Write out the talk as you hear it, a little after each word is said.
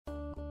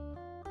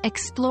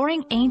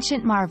Exploring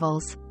Ancient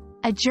Marvels,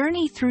 a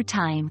journey through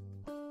time.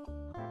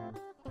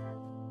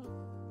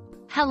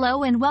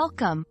 Hello and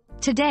welcome.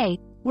 Today,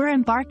 we're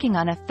embarking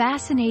on a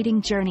fascinating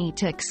journey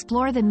to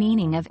explore the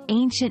meaning of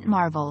ancient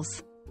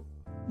marvels.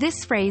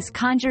 This phrase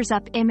conjures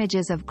up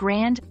images of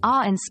grand,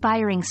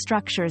 awe-inspiring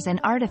structures and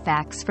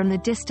artifacts from the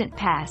distant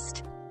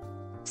past.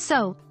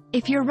 So,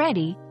 if you're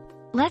ready,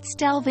 let's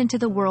delve into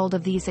the world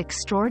of these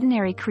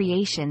extraordinary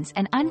creations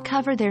and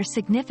uncover their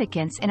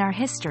significance in our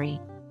history.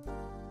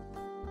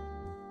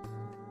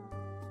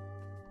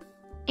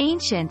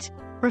 Ancient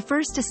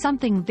refers to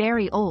something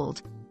very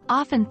old,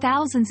 often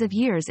thousands of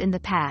years in the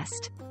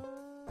past.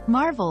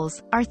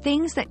 Marvels are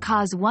things that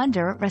cause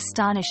wonder or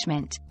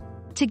astonishment.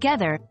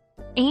 Together,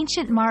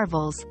 ancient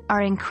marvels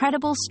are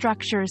incredible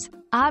structures,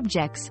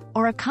 objects,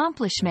 or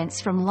accomplishments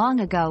from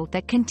long ago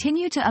that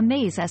continue to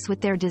amaze us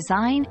with their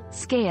design,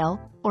 scale,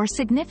 or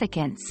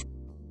significance.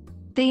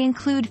 They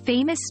include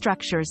famous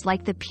structures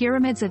like the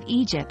Pyramids of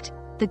Egypt,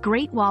 the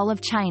Great Wall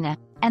of China,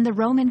 and the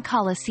Roman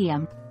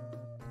Colosseum.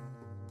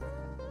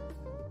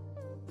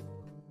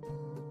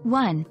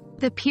 1.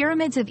 The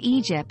Pyramids of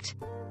Egypt.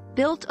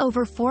 Built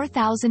over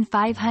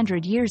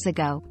 4,500 years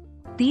ago,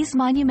 these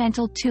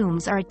monumental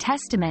tombs are a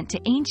testament to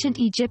ancient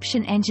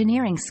Egyptian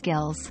engineering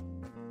skills.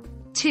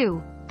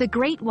 2. The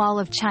Great Wall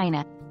of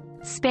China.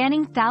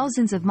 Spanning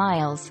thousands of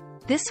miles,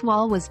 this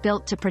wall was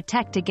built to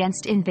protect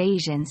against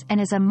invasions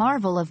and is a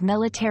marvel of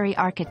military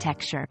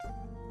architecture.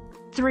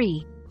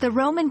 3. The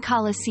Roman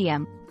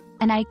Colosseum.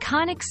 An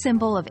iconic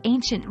symbol of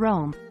ancient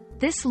Rome,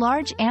 this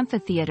large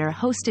amphitheater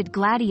hosted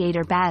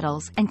gladiator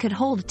battles and could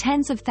hold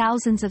tens of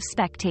thousands of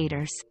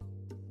spectators.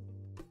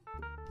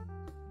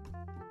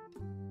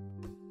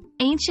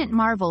 Ancient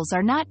marvels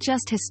are not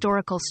just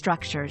historical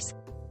structures.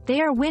 They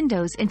are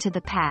windows into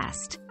the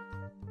past.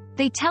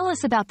 They tell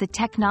us about the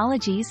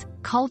technologies,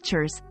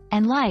 cultures,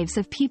 and lives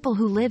of people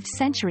who lived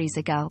centuries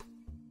ago.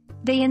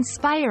 They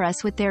inspire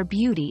us with their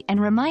beauty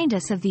and remind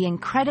us of the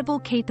incredible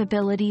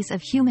capabilities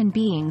of human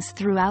beings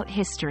throughout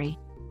history.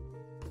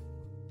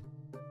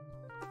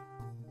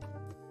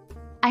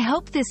 I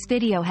hope this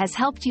video has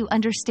helped you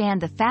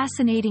understand the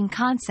fascinating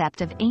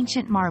concept of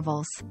ancient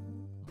marvels.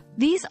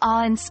 These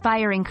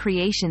awe-inspiring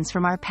creations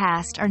from our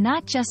past are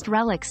not just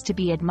relics to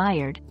be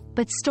admired,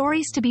 but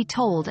stories to be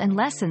told and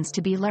lessons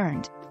to be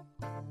learned.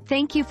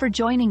 Thank you for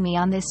joining me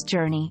on this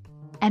journey,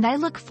 and I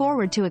look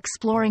forward to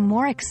exploring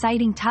more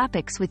exciting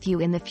topics with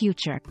you in the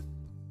future.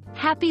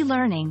 Happy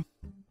learning!